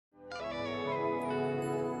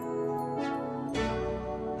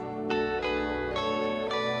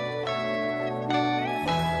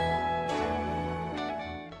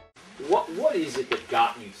what is it that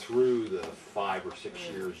got you through the 5 or 6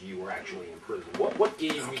 years you were actually in prison? What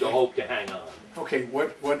gave you the hope to hang on? Okay,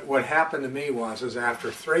 what happened to me is after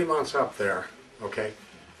 3 months up there, okay,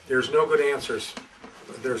 there's no good answers.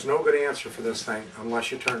 There's no good answer for this thing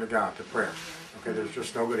unless you turn to God, to prayer. Okay, there's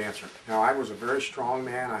just no good answer. Now, I was a very strong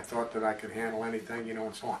man. I thought that I could handle anything, you know,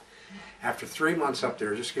 and so on. After 3 months up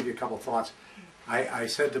there, just to give you a couple of thoughts, I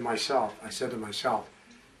said to myself,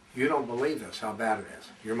 you don't believe this, how bad it is.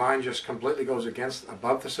 Your mind just completely goes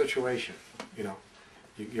above the situation, you know.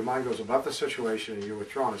 Your mind goes above the situation and you're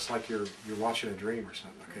withdrawn. It's like you're watching a dream or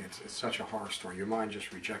something, okay? It's such a horror story. Your mind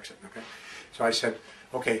just rejects it, okay? So I said,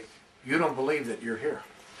 okay, you don't believe that you're here.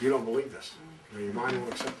 You don't believe this. You know, your mind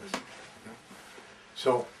won't accept this. Okay?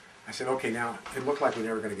 So I said, okay, now, it looked like we're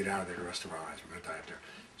never going to get out of there the rest of our lives. We're going to die up there.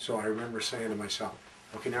 So I remember saying to myself,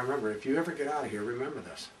 okay, now remember, if you ever get out of here, remember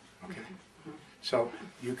this, okay? So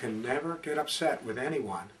you can never get upset with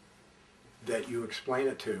anyone that you explain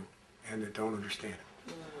it to and that don't understand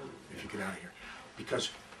it if you get out of here. Because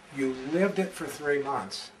you lived it for 3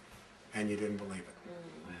 months and you didn't believe it.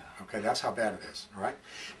 Okay, that's how bad it is, all right?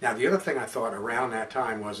 Now, the other thing I thought around that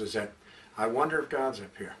time is that I wonder if God's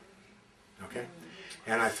up here, okay?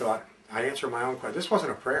 And I thought, I answered my own question. This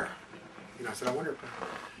wasn't a prayer. You know, I said, I wonder if God...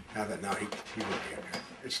 Now that, no, he wouldn't be up here.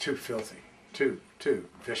 It's too filthy, too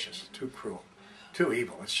vicious, too cruel. Too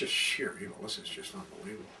evil. It's just sheer evil. This is just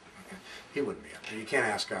unbelievable. Okay? He wouldn't be up there. You can't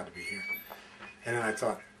ask God to be here. And then I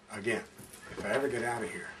thought, again, if I ever get out of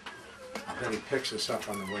here, I bet he picks us up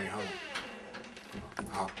on the way home.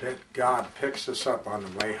 God picks us up on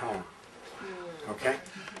the way home. Okay?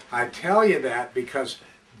 I tell you that because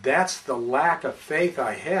that's the lack of faith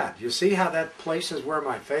I had. You see how that place is where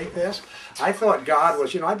my faith is? I thought God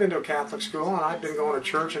was, you know, I've been to a Catholic school and I've been going to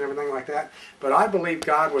church and everything like that, but I believed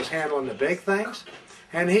God was handling the big things,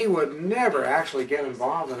 and he would never actually get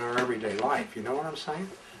involved in our everyday life. You know what I'm saying?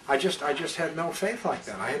 I just had no faith like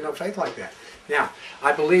that. I had no faith like that. Now,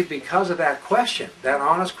 I believe because of that question, that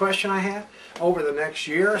honest question I had, over the next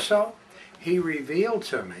year or so, he revealed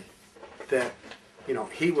to me that, you know,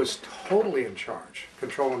 he was totally in charge,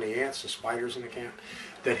 controlling the ants, the spiders in the camp,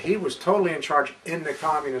 that he was totally in charge in the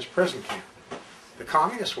communist prison camp. The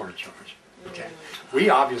communists weren't in charge. Okay. We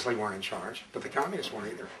obviously weren't in charge, but the communists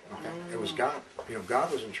weren't either. Okay. It was God. You know,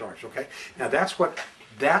 God was in charge. Okay. Now that's what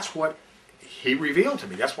he revealed to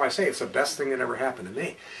me. That's why I say it's the best thing that ever happened to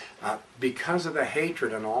me. Because of the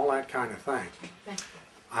hatred and all that kind of thing,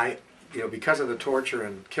 because of the torture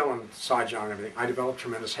and killing Saigon and everything, I developed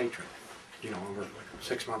tremendous hatred. You know, over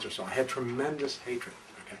 6 months or so. I had tremendous hatred.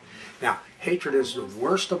 Okay. Now, hatred is the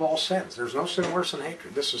worst of all sins. There's no sin worse than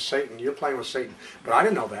hatred. This is Satan. You're playing with Satan. But I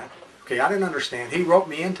didn't know that. Okay, I didn't understand. He roped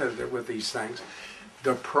me into it with these things.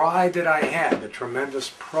 The pride that I had, the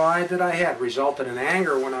tremendous pride that I had, resulted in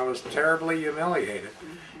anger when I was terribly humiliated.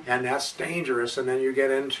 And that's dangerous. And then you get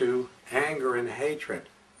into anger and hatred.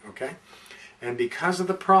 Okay? And because of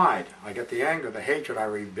the pride, I get the anger, the hatred, I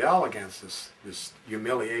rebel against this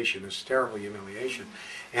humiliation, this terrible humiliation.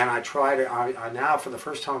 And I try to, I now for the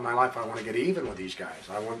first time in my life, I want to get even with these guys.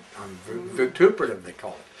 I'm vituperative, they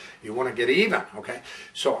call it. You want to get even, okay?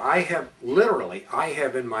 So I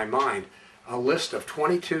have in my mind a list of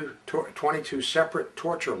 22 separate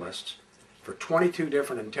torture lists for 22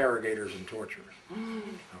 different interrogators and torturers,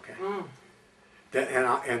 okay?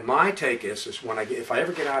 And my take is if I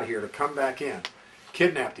ever get out of here, to come back in,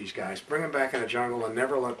 kidnap these guys, bring them back in the jungle, and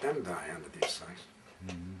never let them die under these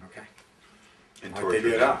things. Okay? And like they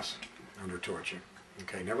did us under torture.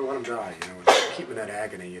 Okay? Never let them die. You know, keeping that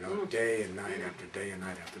agony. You know, day and night after day and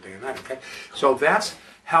night after day and night. Okay? So that's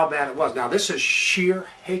how bad it was. Now this is sheer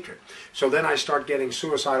hatred. So then I start getting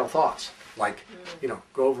suicidal thoughts, like, you know,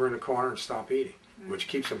 go over in the corner and stop eating, which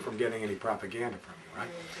keeps them from getting any propaganda from you, right?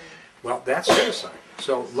 Well, that's suicide.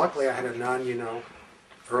 So luckily I had a nun, you know,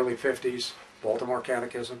 early 50s, Baltimore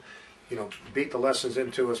Catechism, you know, beat the lessons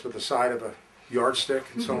into us with the side of a yardstick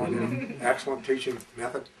and so on, you know, excellent teaching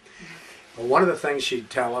method. But one of the things she'd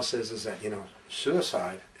tell us is that, you know,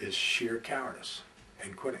 suicide is sheer cowardice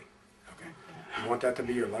and quitting. Okay? You want that to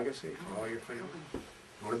be your legacy for all your family? You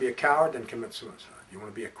want to be a coward, then commit suicide. You want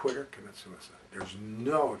to be a quitter, commit suicide. There's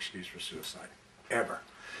no excuse for suicide, ever.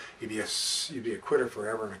 You'd be a quitter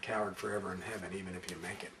forever and a coward forever in heaven, even if you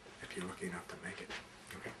make it, if you're lucky enough to make it.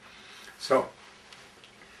 Okay? So,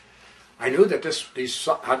 I knew that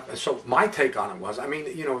so my take on it was, I mean,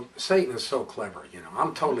 you know, Satan is so clever, you know.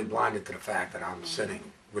 I'm totally blinded to the fact that I'm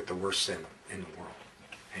sitting with the worst sin in the world,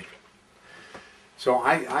 hatred. So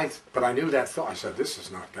but I knew that thought. I said, this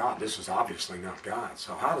is not God. This is obviously not God.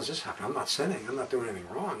 So how does this happen? I'm not sinning. I'm not doing anything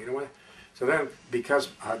wrong. You know what? So then, because,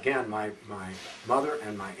 again, my mother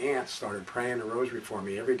and my aunt started praying the rosary for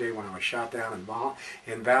me every day when I was shot down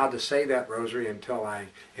and vowed to say that rosary until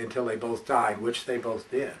they both died, which they both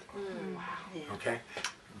did. Okay?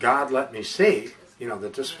 God let me see,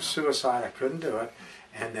 that this was suicide, I couldn't do it,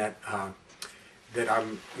 and that I've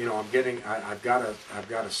got to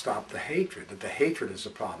stop the hatred, that the hatred is the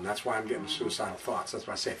problem. That's why I'm getting suicidal thoughts. That's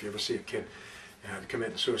why I say if you ever see a kid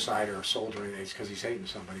committing suicide or a soldier, it's because he's hating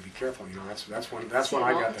somebody. Be careful. That's when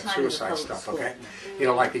I got that suicide stuff. Okay,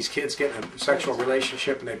 like these kids get in a sexual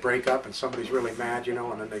relationship and they break up and somebody's really mad,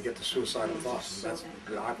 and then they get the suicidal thoughts. And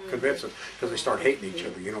I'm convinced because they start hating each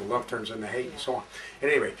other. Love turns into hate and so on. At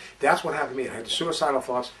any rate, that's what happened to me. I had the suicidal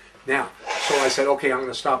thoughts. Now, so I said, okay, I'm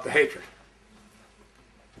going to stop the hatred.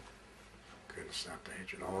 Couldn't stop the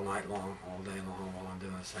hatred all night long, all day long while I'm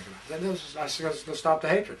doing this thing. Then I said, let's stop the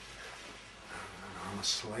hatred. I'm a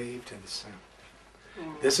slave to the sin.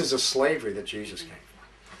 This is a slavery that Jesus came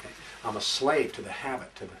for. Okay? I'm a slave to the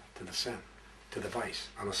habit, to the sin, to the vice.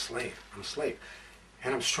 I'm a slave.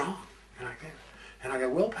 And I'm strong. And I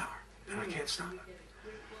got willpower. And I can't stop it.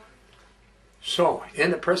 So,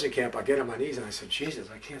 in the prison camp, I get on my knees and I said, Jesus,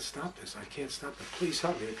 I can't stop this. I can't stop it. Please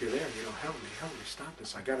help me if you're there. Help me, stop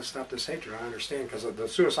this. I got to stop this hatred. I understand, because the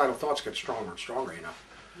suicidal thoughts get stronger and stronger,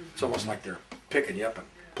 It's almost like they're picking you up and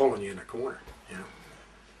pulling you in a corner,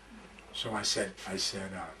 So I said,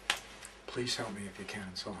 please help me if you can,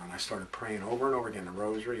 and so on. I started praying over and over again, the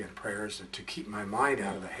rosary and prayers to keep my mind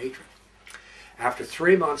out of the hatred. After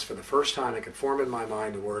 3 months, for the first time, I could form in my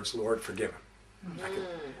mind the words, Lord, forgive him.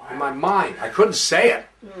 In my mind, I couldn't say it,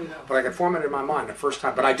 but I could form it in my mind the first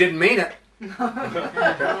time, but I didn't mean it.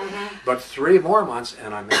 But 3 more months,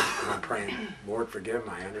 and I'm praying, Lord, forgive them.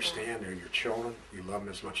 I understand they're your children. You love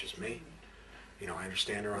them as much as me. I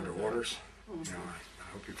understand they're under orders. I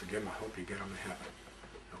hope you forgive them. I hope you get them to heaven.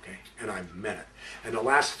 Okay? And I meant it. And the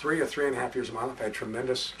last 3 or 3.5 years of my life, I had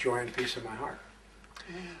tremendous joy and peace in my heart.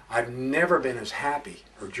 I've never been as happy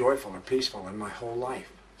or joyful or peaceful in my whole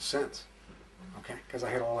life since. Okay? Because I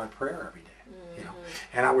had all that prayer every day.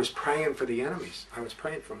 And I was praying for the enemies. I was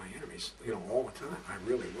praying for my enemies, all the time. I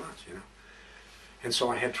really was, And so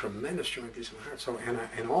I had tremendous joy and peace in my heart. So,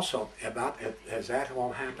 and also, as that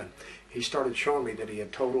all happened, he started showing me that he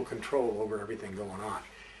had total control over everything going on.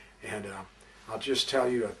 And I'll just tell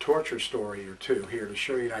you a torture story or two here to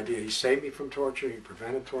show you an idea. He saved me from torture. He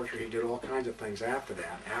prevented torture. He did all kinds of things after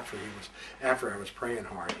that. After I was praying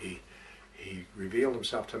hard, he revealed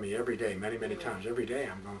himself to me every day, many, many times. Every day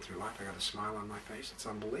I'm going through life, I got a smile on my face. It's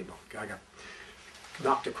unbelievable. I got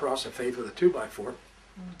knocked across the face with a 2x4.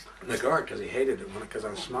 The guard, because he hated it because I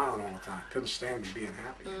was smiling all the time. Couldn't stand me being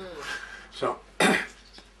happy. So, at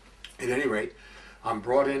any rate, I'm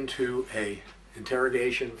brought into a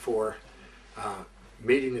interrogation for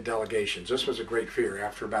meeting the delegations. This was a great fear.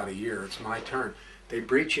 After about a year, it's my turn. They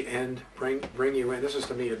breach you in, bring you in. This is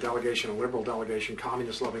to me a delegation, a liberal delegation,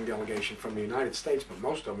 communist-loving delegation from the United States, but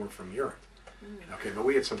most of them were from Europe. Okay, but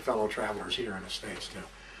we had some fellow travelers here in the States too.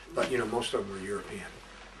 But most of them were European.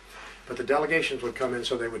 But the delegations would come in,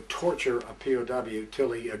 so they would torture a POW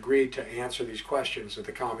till he agreed to answer these questions at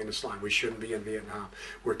the communist line. We shouldn't be in Viet Nam.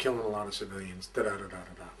 We're killing a lot of civilians.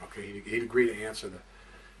 Okay, he'd agree to answer the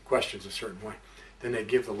questions a certain way. Then they'd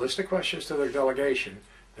give the list of questions to their delegation,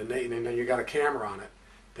 and then you got a camera on it.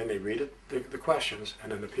 Then they read the questions,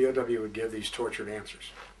 and then the POW would give these tortured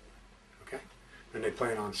answers. Okay? Then they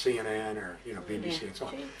play it on CNN or BBC and so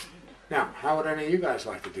on. Now, how would any of you guys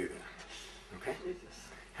like to do that? Okay?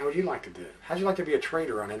 How would you like to do it? How'd you like to be a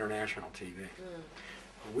traitor on international TV?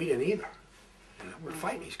 Well, we didn't either. We're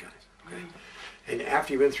fighting these guys. Okay? And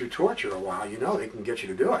after you've been through torture a while, they can get you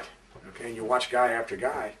to do it. Okay? And you watch guy after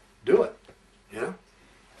guy do it.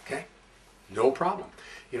 Okay? No problem.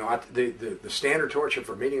 The standard torture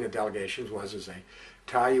for meeting the delegations was they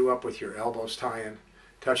tie you up with your elbows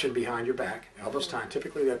touching behind your back. Elbows tying.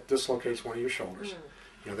 Typically that dislocates one of your shoulders.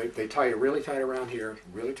 They tie you really tight around here,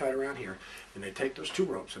 and they take those 2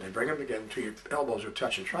 ropes and they bring them together until your elbows are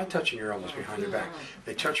touching. Try touching your elbows behind your back.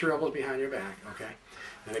 They touch your elbows behind your back, okay?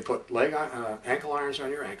 And they put ankle irons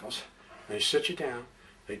on your ankles. And they sit you down.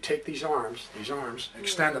 They take these arms,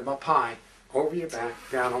 extend them up high, over your back,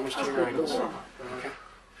 down almost to your ankles. Okay?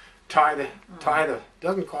 Tie the,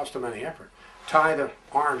 doesn't cost them any effort. Tie the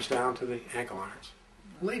arms down to the ankle irons.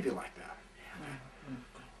 Leave you like that.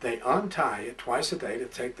 They untie you twice a day to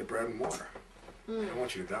take the bread and water. They don't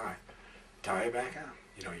want you to die. Tie you back out.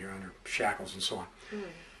 You're under shackles and so on.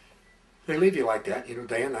 They leave you like that,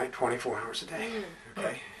 day and night, 24 hours a day.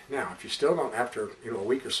 Okay? Now, if you still don't, after a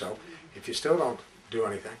week or so, if you still don't do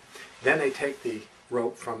anything, then they take the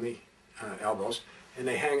rope from the elbows, and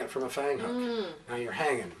they hang it from a fang hook. Now you're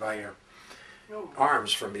hanging by your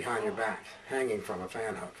arms from behind your back, hanging from a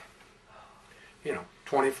fan hook. You know,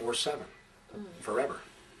 24/7, forever.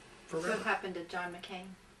 So it happened to John McCain.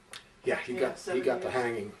 Yeah, he got the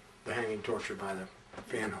hanging torture by the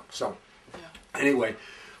fan hook. So anyway,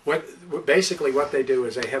 basically what they do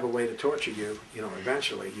is they have a way to torture you. You know,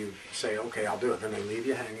 eventually you say, okay, I'll do it. Then they leave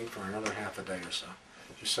you hanging for another half a day or so,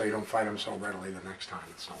 just so you don't fight them so readily the next time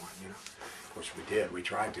and so on. You know, of course we did. We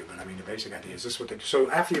tried to, but I mean the basic idea is this: what they do. So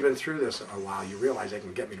after you've been through this a while, you realize they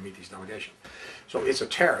can get me to meet these delegations. So it's a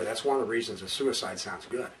terror. That's one of the reasons that suicide sounds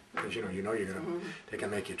good, because you know you're gonna they can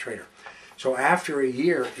make you a traitor. So after a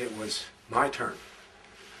year, it was my turn.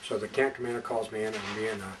 So the camp commander calls me in, and I'm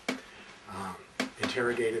being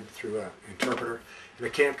interrogated through an interpreter. And the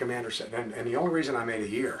camp commander said, and the only reason I made a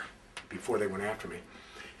year before they went after me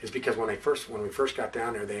is because when we first got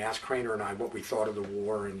down there, they asked Craner and I what we thought of the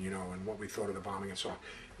war, and and what we thought of the bombing and so on.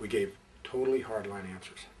 We gave totally hardline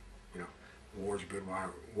answers. You know, war's a good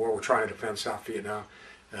war. We're trying to defend South Vietnam.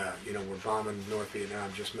 We're bombing North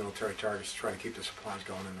Vietnam, just military targets to try to keep the supplies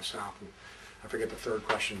going in the South. And I forget the third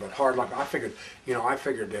question, but hard luck. I figured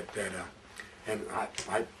that and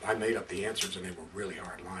I made up the answers, and they were really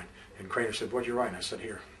hard line. And Craner said, "What'd you write?" And I said,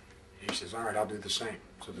 "Here." He says, "All right, I'll do the same."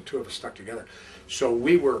 So the two of us stuck together. So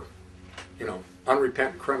we were,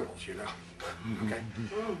 unrepentant criminals, Okay.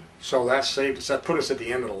 So that saved us. That put us at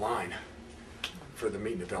the end of the line for the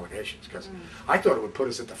meeting of delegations, because I thought it would put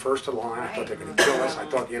us at the first of the line. I thought they were going to kill us. I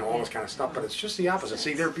thought, all this kind of stuff. But it's just the opposite.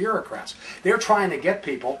 See, they're bureaucrats. They're trying to get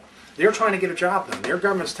people. They're trying to get a job done. Their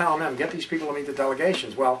government's telling them, get these people to meet the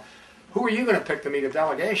delegations. Well, who are you going to pick to meet a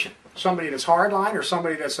delegation? Somebody that's hardline or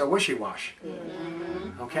somebody that's a wishy-wash?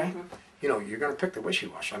 Okay? You're going to pick the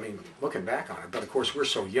wishy-wash. I mean, looking back on it. But, of course, we're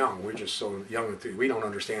so young. We're just so young. We don't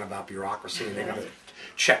understand about bureaucracy, and they got to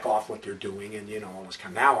check off what they're doing and, all this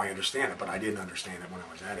kind of. Now I understand it, but I didn't understand it when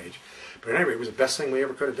I was that age. But anyway, it was the best thing we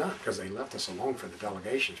ever could have done, because they left us alone for the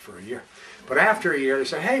delegations for a year. But after a year, they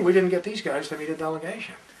said, hey, we didn't get these guys to meet a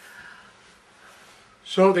delegation.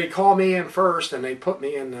 So they call me in first, and they put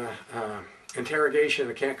me in the interrogation.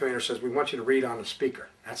 The camp commander says, we want you to read on the speaker.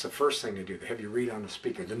 That's the first thing they do. They have you read on the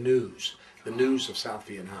speaker, the news of South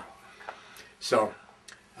Vietnam. So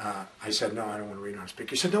I said, no, I don't want to read on the speaker.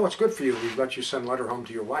 He said, no, it's good for you. We let you send a letter home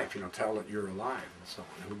to your wife, tell that you're alive and so on.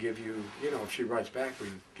 And we'll give you, if she writes back, we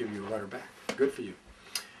give you a letter back. Good for you.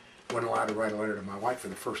 Wasn't allowed to write a letter to my wife for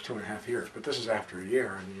the first 2.5 years, but this is after a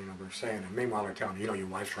year, and they're saying, and meanwhile they're telling me, your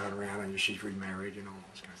wife's running around and she's remarried, all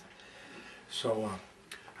this kind of stuff. So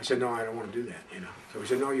I said, no, I don't want to do that, So he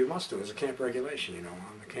said, no, you must do it. It's a camp regulation,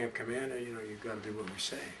 I'm the camp commander, you've got to do what we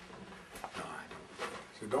say. No, I don't.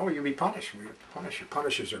 He said, no, you'll be punished. We punish you.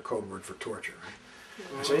 Punish is their code word for torture, right?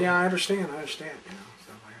 I said, yeah, I understand, So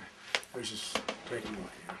I was just taking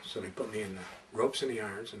away, So they put me in the ropes and the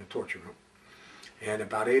irons in the torture room. And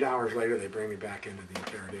about 8 hours later, they bring me back into the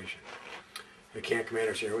interrogation. The camp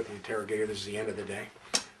commander's here with the interrogator. This is the end of the day.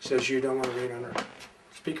 Says, you don't want to read on the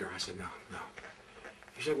speaker? I said, no.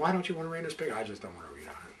 He said, why don't you want to read on the speaker? I just don't want to read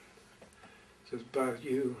on it. He says, but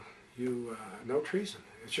you no treason.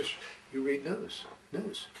 It's just, you read news.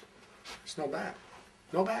 It's no bad.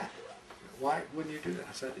 Why wouldn't you do that?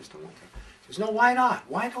 I said, I just don't want to. He says, no, why not?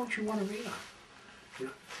 Why don't you want to read on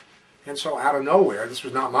it? And so out of nowhere, this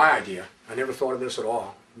was not my idea. I never thought of this at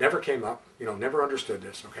all. Never came up, never understood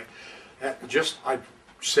this, okay? I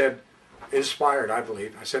said, inspired, I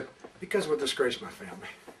believe. I said, because it would disgrace my family.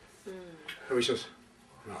 So he says,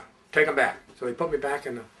 no, take them back. So they put me back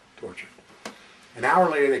in the torture. An hour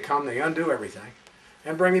later they come, they undo everything,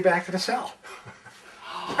 and bring me back to the cell.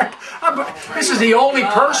 This is the only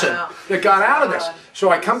person that got out of this. So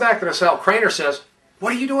I come back to the cell. Craner says,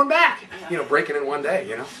 what are you doing back? Breaking in one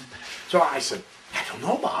day, So I said, I don't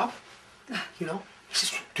know, Bob. He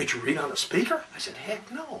says, did you read on the speaker? I said,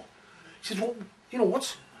 heck no. He says, well,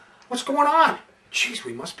 what's going on? Jeez,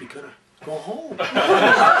 we must be going to go home. And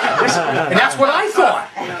that's what I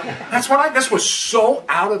thought. This was so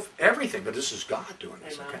out of everything, but this is God doing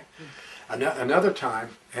this, okay? Another time,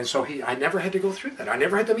 and so I never had to go through that. I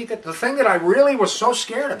never had to meet that. The thing that I really was so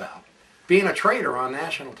scared about, being a traitor on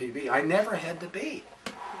national TV, I never had to be.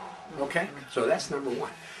 Okay? So that's number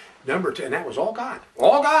one. Number two, and that was all God.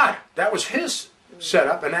 All God. That was His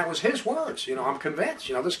setup, and that was His words. I'm convinced.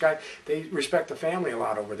 This guy, they respect the family a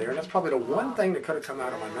lot over there, and that's probably the one thing that could have come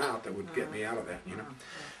out of my mouth that would get me out of that,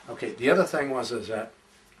 Okay, the other thing is that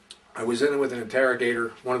I was in with an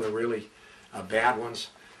interrogator, one of the really bad ones,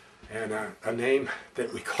 and a name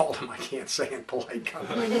that we called him, I can't say in polite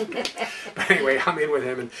company. But anyway, I'm in with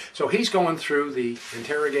him, and so he's going through the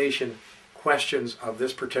interrogation questions of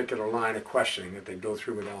this particular line of questioning that they go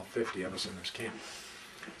through with all 50 of us in this camp.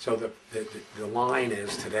 So the line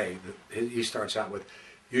is today, he starts out with,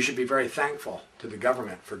 you should be very thankful to the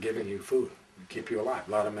government for giving you food and keep you alive.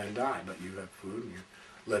 A lot of men die, but you have food and you're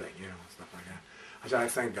living, you know, and stuff like that. I said, I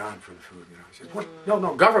thank God for the food. You know, he said, what?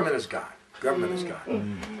 No, government is God. Government is God.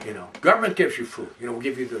 You know, government gives you food. You know, we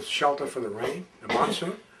give you the shelter for the rain, the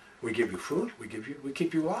monsoon. We give you food. We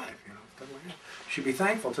keep you alive. You know, stuff like that. You should be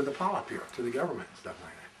thankful to the Politburo, to the government, and stuff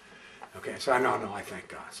like that. Okay, so no, I thank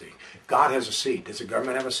God. See, God has a seed. Does the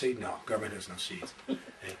government have a seed? No, government has no seeds. Okay?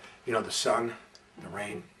 You know, the sun, the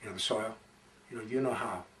rain, you know, the soil. You know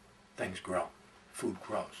how things grow. Food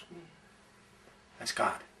grows. That's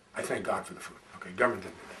God. I thank God for the food. Okay, government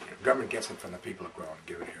didn't do that. You know, government gets it from the people that grow and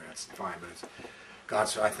give it here. That's fine, but it's God.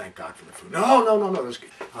 So I thank God for the food.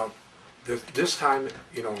 No. This time,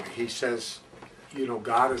 you know, he says, you know,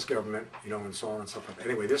 God is government, you know, and so on and so forth.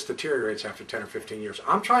 Anyway, this deteriorates after 10 or 15 years.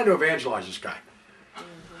 I'm trying to evangelize this guy.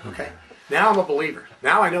 Okay? Now I'm a believer.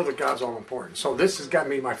 Now I know that God's all important. So this has got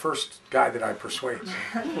me my first guy that I persuade.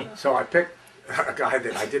 So I picked a guy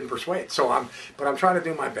that I didn't persuade. But I'm trying to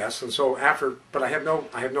do my best. And so but I have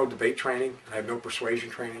no debate training. I have no persuasion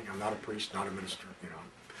training. I'm not a priest, not a minister. You know,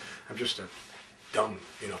 I'm just a dumb,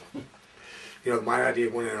 you know. You know, my idea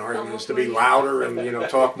of winning an argument is to be louder and, you know,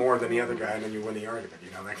 talk more than the other guy, and then you win the argument,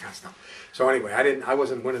 you know, that kind of stuff. So anyway, I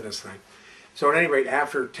wasn't winning this thing. So at any rate,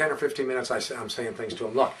 after 10 or 15 minutes, I'm saying things to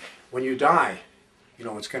him. Look, when you die, you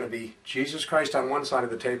know, it's going to be Jesus Christ on one side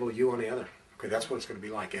of the table, you on the other. Okay, that's what it's going to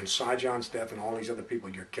be like. And John's death and all these other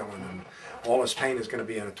people you're killing, and all his pain is going to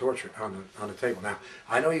be in a torture on the table. Now,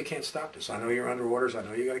 I know you can't stop this. I know you're under orders. I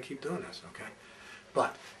know you got to keep doing this. Okay.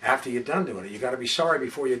 But after you're done doing it, you got to be sorry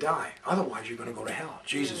before you die. Otherwise, you're going to go to hell.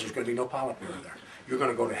 Jesus, there's going to be no Politburo there. You're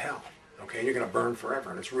going to go to hell. Okay, and you're going to burn forever,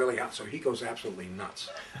 and it's really hot. So he goes absolutely nuts.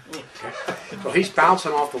 Okay, so he's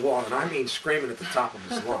bouncing off the wall, and I mean screaming at the top of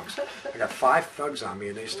his lungs. I got 5 thugs on me,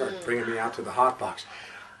 and they start bringing me out to the hot box.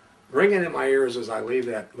 Ringing in my ears as I leave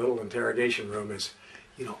that little interrogation room is,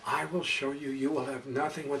 you know, I will show you, you will have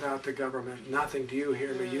nothing without the government, nothing. Do you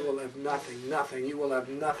hear me? You will have nothing, nothing. You will have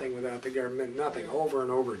nothing without the government, nothing, over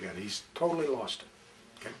and over again. He's totally lost it.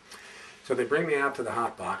 Okay? So they bring me out to the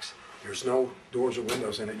hot box. There's no doors or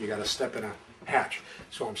windows in it. You got to step in a hatch.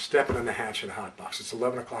 So I'm stepping in the hatch of the hot box. It's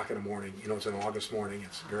 11 o'clock in the morning. You know, it's an August morning.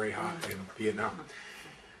 It's very hot in Viet Nam.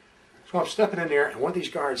 So I'm stepping in there, and one of these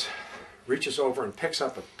guards reaches over and picks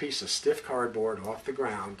up a piece of stiff cardboard off the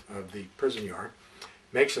ground of the prison yard,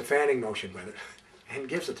 makes a fanning motion with it, and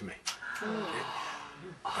gives it to me.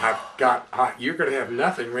 I've got, you're going to have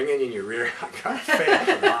nothing ringing in your rear. I got a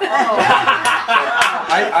fan.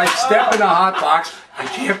 I step in the hot box. I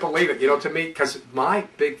can't believe it. You know, to me, because my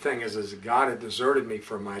big thing is God had deserted me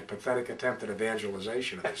for my pathetic attempt at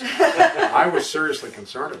evangelization of this. I was seriously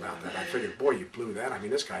concerned about that. I figured, boy, you blew that. I mean,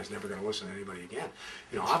 this guy's never going to listen to anybody again.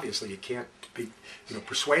 You know, obviously you can't be, you know,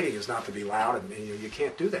 persuading is not to be loud, and you know, you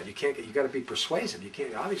can't do that. You got to be persuasive. You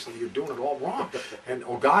can't, obviously you're doing it all wrong. And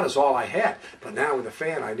God is all I had. But now with the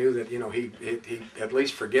fan, I knew that, you know, he at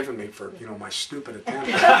least forgiven me for, you know, my stupid attempt.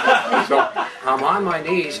 So I'm on my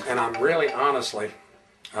knees, and I'm really honestly,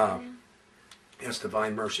 it's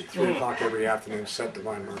divine mercy. 3 o'clock every afternoon, set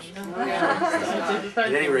divine mercy.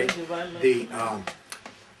 At any rate,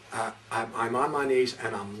 I'm on my knees,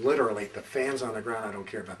 and I'm literally, the fan's on the ground. I don't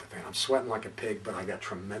care about the fan. I'm sweating like a pig, but I got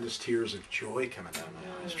tremendous tears of joy coming down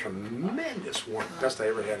my eyes. Tremendous warmth. Best I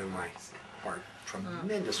ever had in my heart.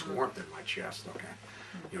 Tremendous warmth in my chest. Okay,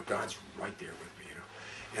 you know, God's right there with me. You know,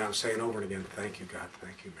 and I'm saying over and again, thank you, God.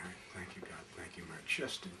 Thank you, Mary. Thank you, God. Thank you, Mary.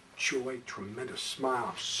 Just joy, tremendous smile.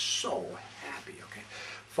 I'm so happy. Okay.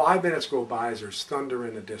 5 minutes go by as there's thunder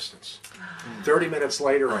in the distance. 30 minutes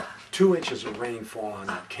later, 2 inches of rain fall on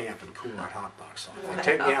that camp and cool that hot box off. They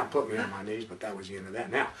take me out and put me on my knees, but that was the end of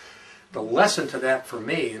that. Now, the lesson to that for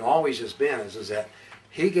me, and always has been, is that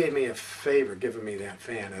he gave me a favor giving me that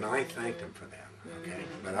fan, and I thanked him for that. Okay,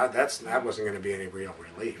 but that wasn't going to be any real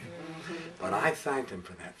relief. But I thanked him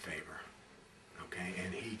for that favor. Okay,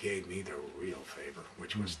 and he gave me the real favor,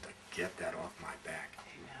 which was to get that off my back.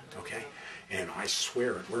 Okay, and I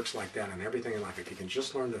swear it works like that in everything in life. If you can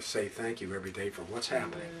just learn to say thank you every day for what's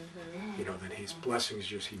happening, you know, then his blessings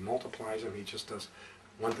just, he multiplies them. He just does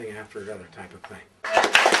one thing after another type of thing.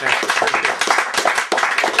 Thank you.